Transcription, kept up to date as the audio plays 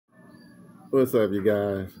What's up, you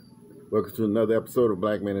guys? Welcome to another episode of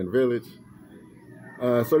Black Men in the Village.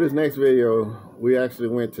 So this next video, we actually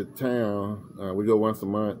went to town. We go once a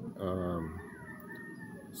month,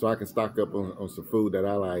 so I can stock up on some food that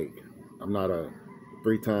I like. I'm not a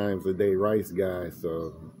 3 times a day rice guy,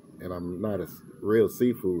 and I'm not a real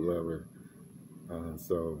seafood lover.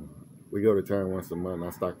 So we go to town once a month, and I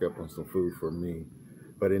stock up on some food for me.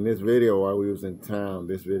 But in this video, while we was in town,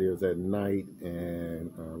 this video is at night,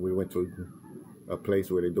 and we went to a place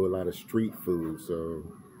where they do a lot of street food. So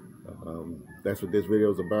that's what this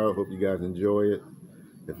video is about. Hope you guys enjoy it.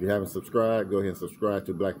 If you haven't subscribed, go ahead and subscribe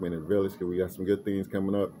to Black Men in the Village, because we got some good things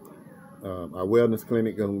coming up. Our wellness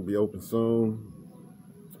clinic going to be open soon,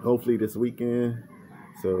 hopefully this weekend.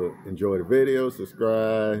 So enjoy the video,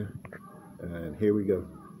 subscribe, and here we go.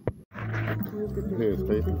 Here's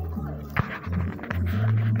paper.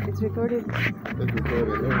 It's recorded. It's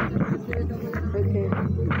recorded now. Okay.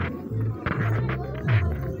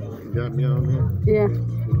 You got me on here? Yeah.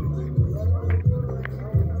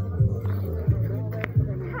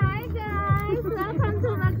 Hi guys, welcome to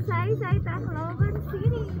Magsaysay, Tacloban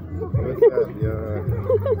City. What's up, y'all?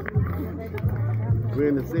 We're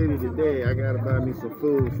in the city today. I gotta buy me some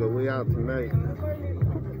food, so we out tonight.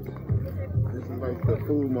 This is like the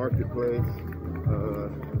food marketplace.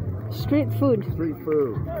 Street food. Street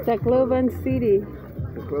food. Tacloban City.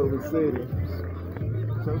 Tacloban City.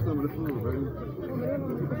 Show some of the food, baby.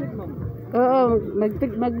 Oo,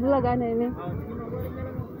 mag-vlog ano yun eh.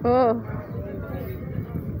 Oo.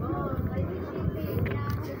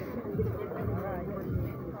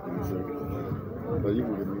 But you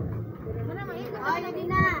can get me.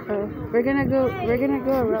 We're gonna go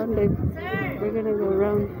around there. We're gonna go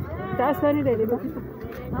around. Taas pa nila, di ba?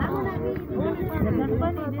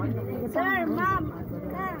 Sir, ma'am.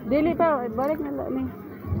 Dili pa, balik na lang ni.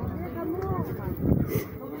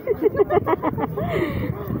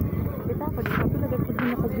 Kita pa di pa dapat din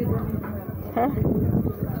ako dito. Ha?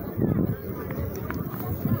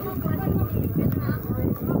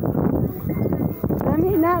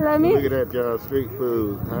 Lami. Look at that, y'all. Street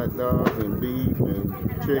food, hot dogs and beef and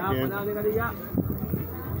chicken.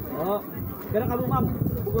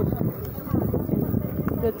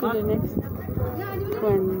 Go to the next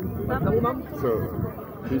one. So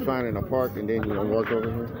he's finding a park, and then you gonna walk over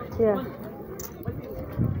here. Yeah.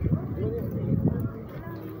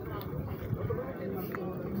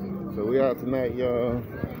 So we out tonight, y'all,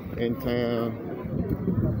 in town,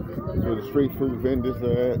 where the street food vendors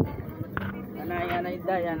are at.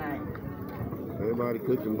 Everybody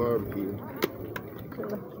cooking barbecue.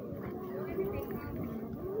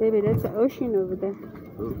 Baby, that's the ocean over there.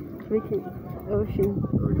 Ooh. Rican ocean.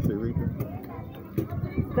 Oh, you say Rica?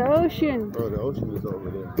 The ocean. Oh, the ocean is over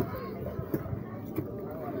there.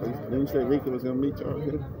 Didn't you say Rica was gonna meet y'all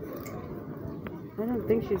here? I don't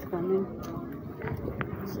think she's coming.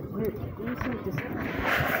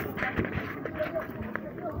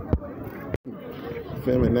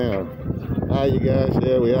 Filming now. Hi, you guys.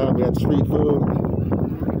 Yeah, we are. We got street food.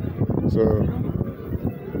 So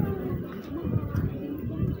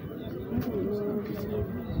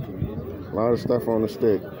a lot of stuff on the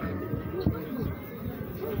stick.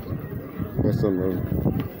 Got some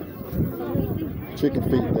chicken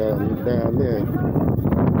feet down there. I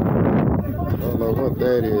don't know what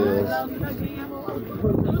that is.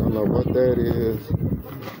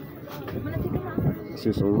 I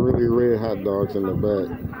see some really red hot dogs in the back.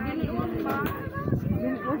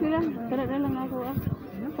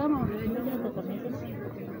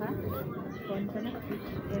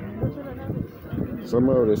 Some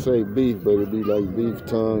of it say beef, but it'd be like beef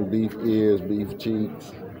tongue, beef ears, beef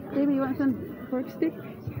cheeks. Baby, you want some pork stick?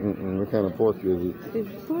 What kind of pork is it? It's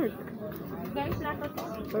pork.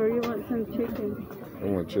 Or you want some chicken? I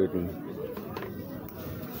want chicken.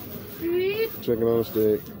 Chicken on a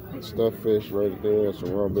stick. Stuffed fish right there.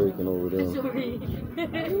 Some raw bacon over there.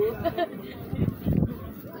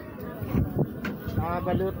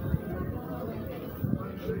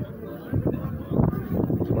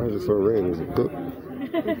 Why is it so red? Is it cooked?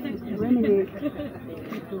 Marinated.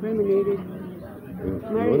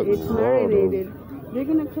 It's marinated. They're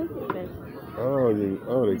gonna cook it then. Oh,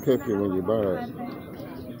 they cook it when you buy it.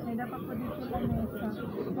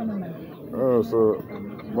 Oh, so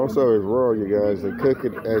most of it is raw, you guys. They cook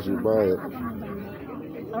it as you buy it.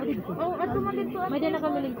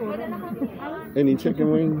 Any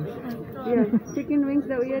chicken wings? Yeah, chicken wings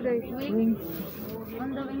that we had. Wings.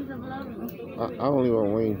 On the wings of love. I only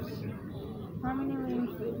want wings. How many wings?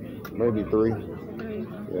 Maybe 3. 3.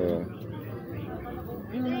 Yeah.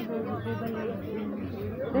 So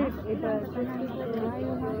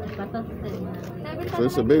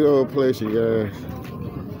it's a big old place, you guys.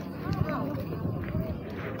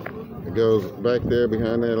 It goes back there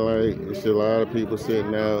behind that light. You see a lot of people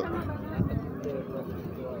sitting out.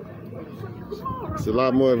 There's a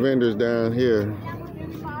lot more vendors down here.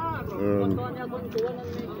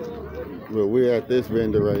 But we're at this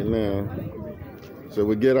vendor right now. So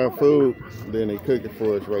we get our food, then they cook it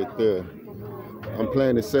for us right there. I'm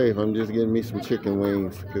playing it safe. I'm just getting me some chicken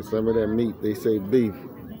wings because some of that meat, they say beef.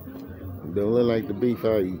 It don't look like the beef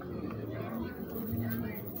I eat.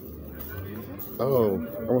 Oh,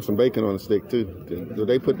 I want some bacon on the stick too. Do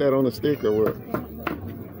they put that on the stick or what?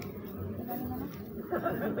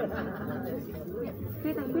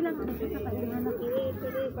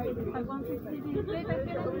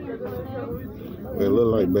 It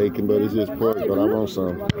look like bacon, but it's just pork, but I want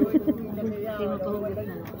some.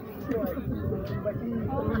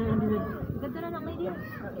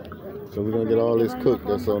 So we're gonna get all this cooked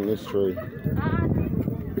that's on this tray.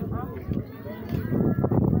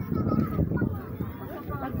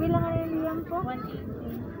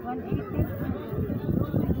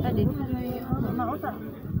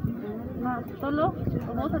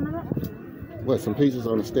 What, some pieces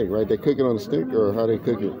on the stick, right? They cook it on the stick or how they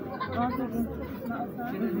cook it?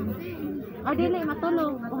 Oh, dili,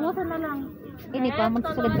 matulog. Ubusan na lang. Hindi pa,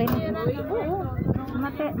 magsusunod pa yun. Oo.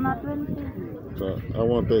 So I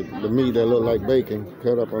want the meat that look like bacon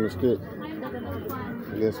cut up on the stick.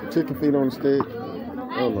 There's some chicken feet on the stick.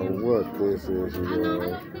 I don't know what this is.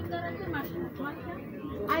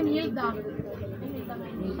 I'm Hilda.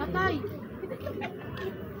 Patay.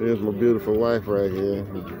 Here's my beautiful wife right here.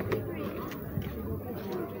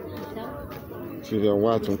 She's gonna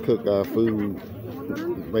watch them cook our food.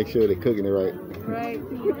 Make sure they're cooking it right. Right.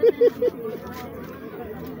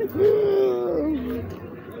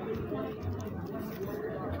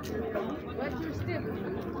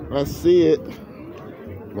 I see it.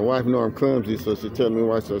 My wife know I'm clumsy, so she tell me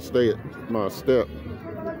watch her stay at my step.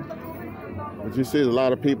 But you see there's a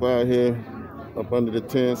lot of people out here up under the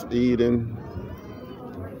tents eating.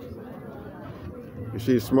 You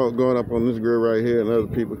see smoke going up on this grill right here and other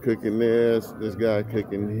people cooking this guy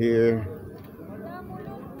cooking here.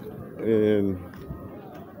 And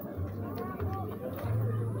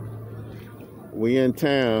we in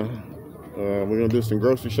town. We're gonna do some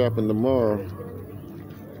grocery shopping tomorrow.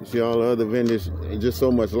 You see all the other vendors, and just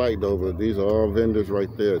so much light though, but these are all vendors right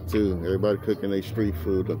there too. Everybody cooking their street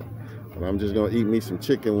food. And I'm just gonna eat me some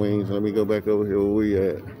chicken wings. Let me go back over here where we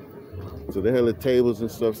at. So they have the tables and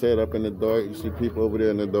stuff set up in the dark. You see people over there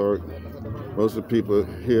in the dark. Most of the people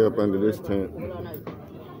here up under this tent.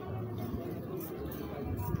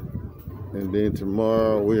 And then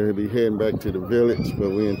tomorrow we're gonna be heading back to the village, but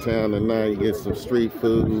we're in town tonight, get some street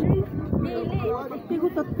food.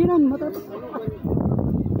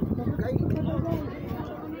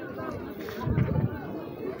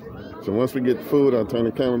 So once we get the food, I'll turn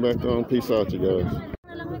the camera back on. Peace out, you guys.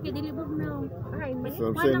 So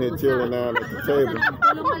I'm sitting here chilling out at the table.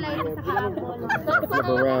 Flip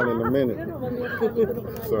around in a minute.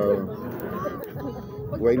 So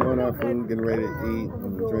waiting on our food, getting ready to eat,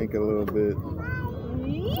 and drink a little bit.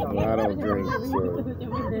 Well, I don't drink, so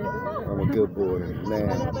I'm a good boy.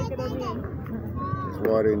 Nah, it's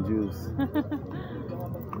water and juice.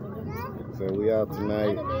 So we out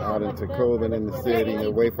tonight, out in Tacoma in the city,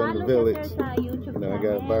 away from the village. You know, I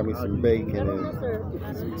gotta buy me some bacon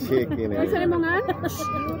and some chicken and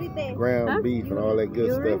ground beef and all that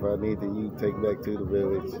good stuff I need to eat, take back to the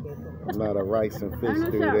village. I'm not a rice and fish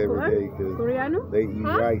dude every day because they eat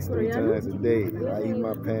rice 3 times a day. I eat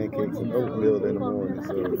my pancakes and oatmeal in the morning,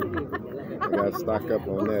 so I gotta stock up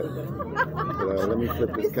on that. But let me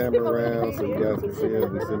flip this camera around so you guys can see us.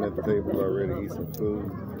 We're sitting at the table already, eat some food.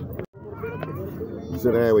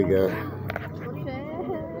 So there we go.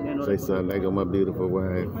 Say something. There go my beautiful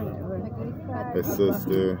wife, her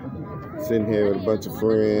sister, sitting here with a bunch of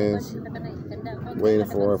friends, waiting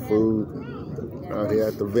for our food out here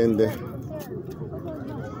at the vendor.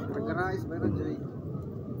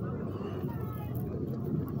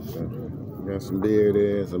 So, got some beer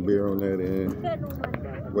there, some beer on that end,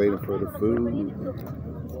 waiting for the food.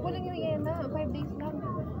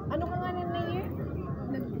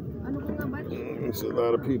 There's a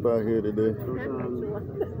lot of people out here today.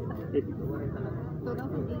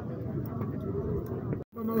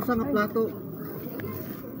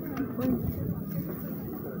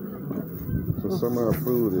 So some of our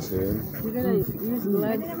food is here. You're gonna use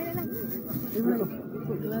gloves.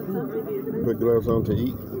 Put gloves on to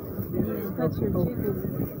eat. Touch your chicken.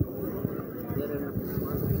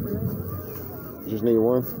 Just need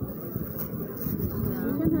one?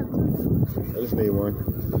 I just need one.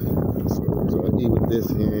 So I eat with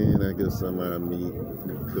this hand. I get some meat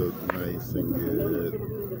cooked nice and good.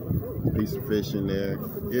 Piece of fish in there.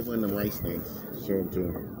 Get one of them rice things. Show them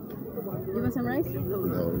to him. You want some rice? No, you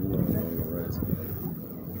don't want no rice.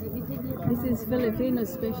 This is Filipino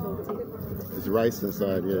specialty. There's rice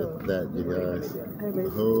inside here, that, you guys.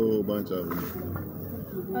 A whole bunch of them.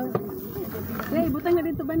 Hey, butang nga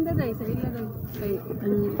dito banda dahil sa ila dahil.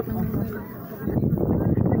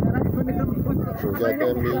 So we got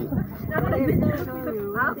that meat.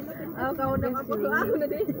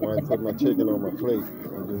 I put my chicken on my plate.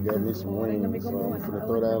 I just got me some wings. So I'm gonna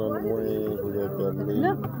throw that on the wings. We got that meat.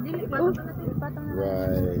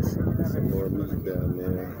 Rice. Some more meat down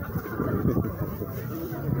there.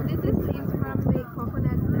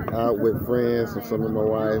 Out with friends, and some of my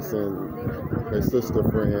wife's and her sister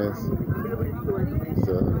friends.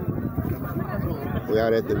 So we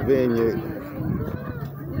out at the vineyard,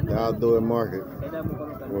 the outdoor market.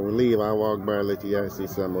 When we leave, I'll walk by and let you guys see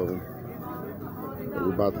some of them.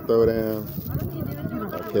 We're about to throw down.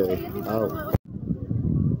 Okay, out.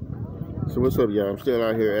 So what's up, y'all? I'm still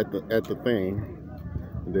out here at the thing.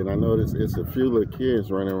 And then I noticed it's a few little kids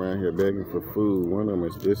running around here begging for food. One of them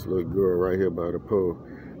is this little girl right here by the pole.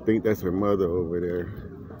 I think that's her mother over there.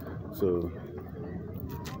 So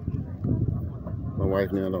my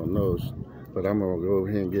wife now don't know, but I'm gonna go over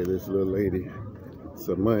here and get this little lady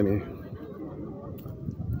some money.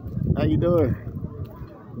 How you doing?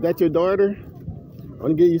 That your daughter? I'm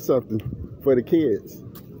gonna give you something for the kids.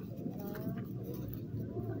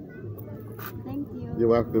 Thank you. You're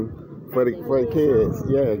welcome. For the kids.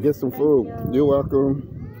 Yeah, get some food. You're welcome.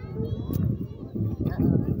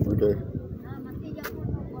 Okay.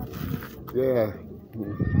 Yeah.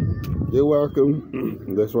 You're welcome.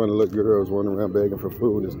 That's one of the little girls running around begging for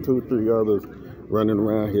food. There's 2, 3 others running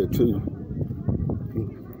around here too.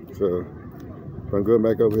 So I'm going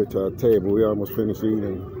back over here to our table. We almost finished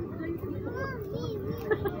eating.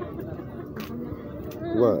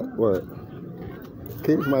 What?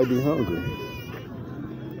 Kids might be hungry.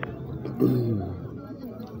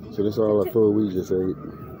 So this is all the food we just ate.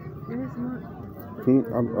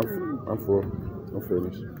 I'm full. I'm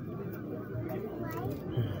finished.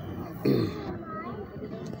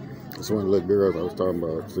 This one of the little girls I was talking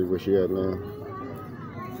about. See where she at now?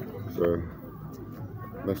 So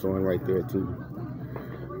that's the one right there too.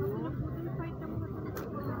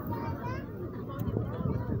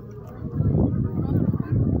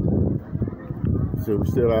 So we're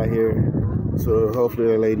still out here. So hopefully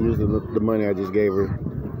that lady using the money I just gave her,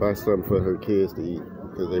 buy something for her kids to eat.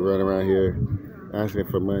 Because they run around here asking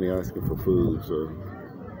for money, asking for food. So,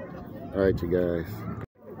 all right, you guys.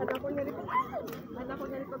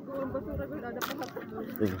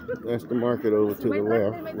 That's the market over to the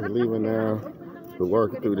left. We're leaving now. We're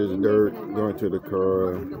walking through this dirt, going to the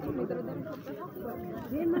car.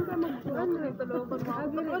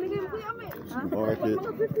 Market.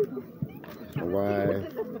 My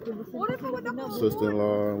wife,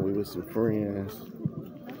 sister-in-law, we with some friends.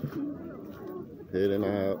 Heading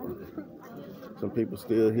out. Some people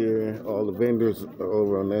still here. All the vendors are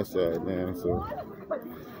over on that side now, so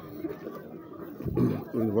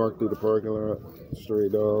we walk through the parking lot, stray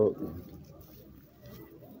dog.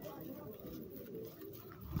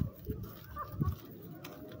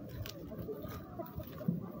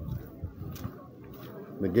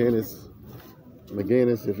 McGinnis,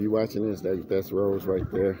 if you're watching this, that's Rose right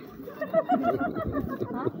there.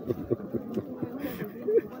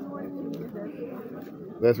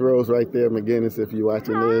 That's Rose right there, McGinnis, if you're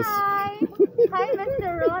watching this. Hi,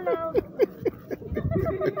 Mr. Ronald.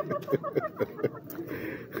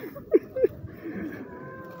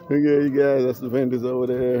 Okay, you guys, that's the vendors over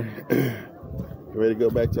there. Ready to go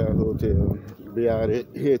back to our hotel. Be out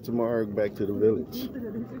here tomorrow, back to the village.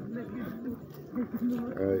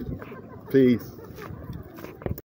 All right, peace.